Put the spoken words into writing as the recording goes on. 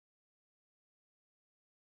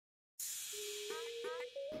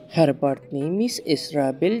Her birth name is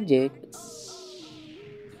Esra Bilgic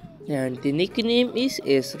and the nickname is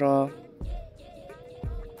Esra.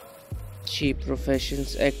 She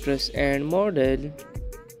professions actress and model.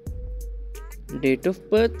 Date of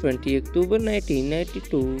birth 20 October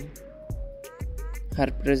 1992.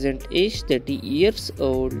 Her present age 30 years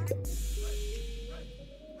old.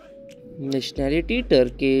 Nationality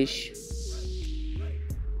Turkish.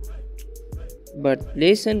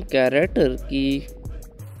 Birthplace Ankara, Turkey.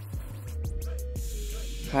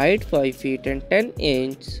 Height 5 feet and 10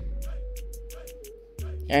 inches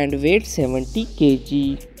and weight 70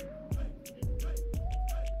 kg.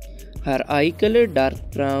 Her eye color dark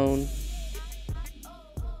brown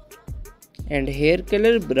and hair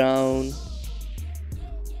color brown.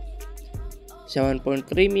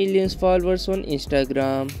 7.3 million followers on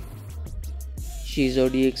Instagram. She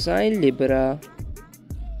zodiac sign Libra.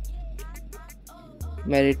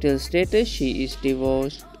 Marital status, she is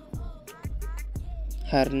divorced.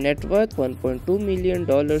 Her net worth $1.2 million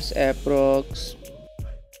approx.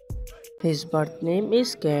 His birth name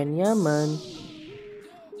is Yaman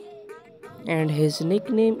and his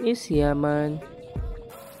nickname is Yaman.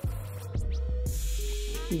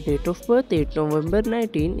 Date of birth 8 November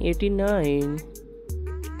 1989.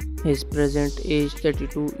 His present age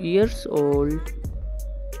 32 years old.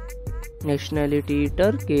 Nationality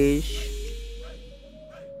Turkish.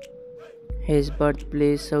 His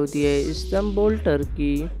birthplace Saudi Istanbul,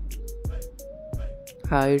 Turkey.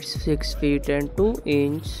 Height 6 feet and 2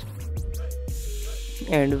 inches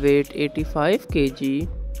and weight 85 kg.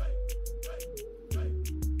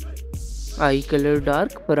 Eye color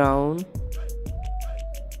dark brown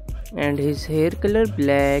and his hair color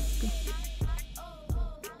black.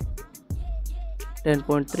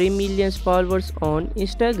 10.3 million followers on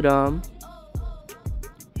Instagram.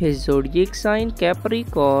 His zodiac sign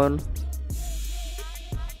Capricorn.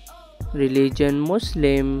 Religion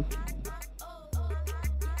Muslim.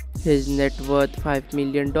 His net worth $5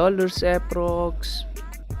 million approx.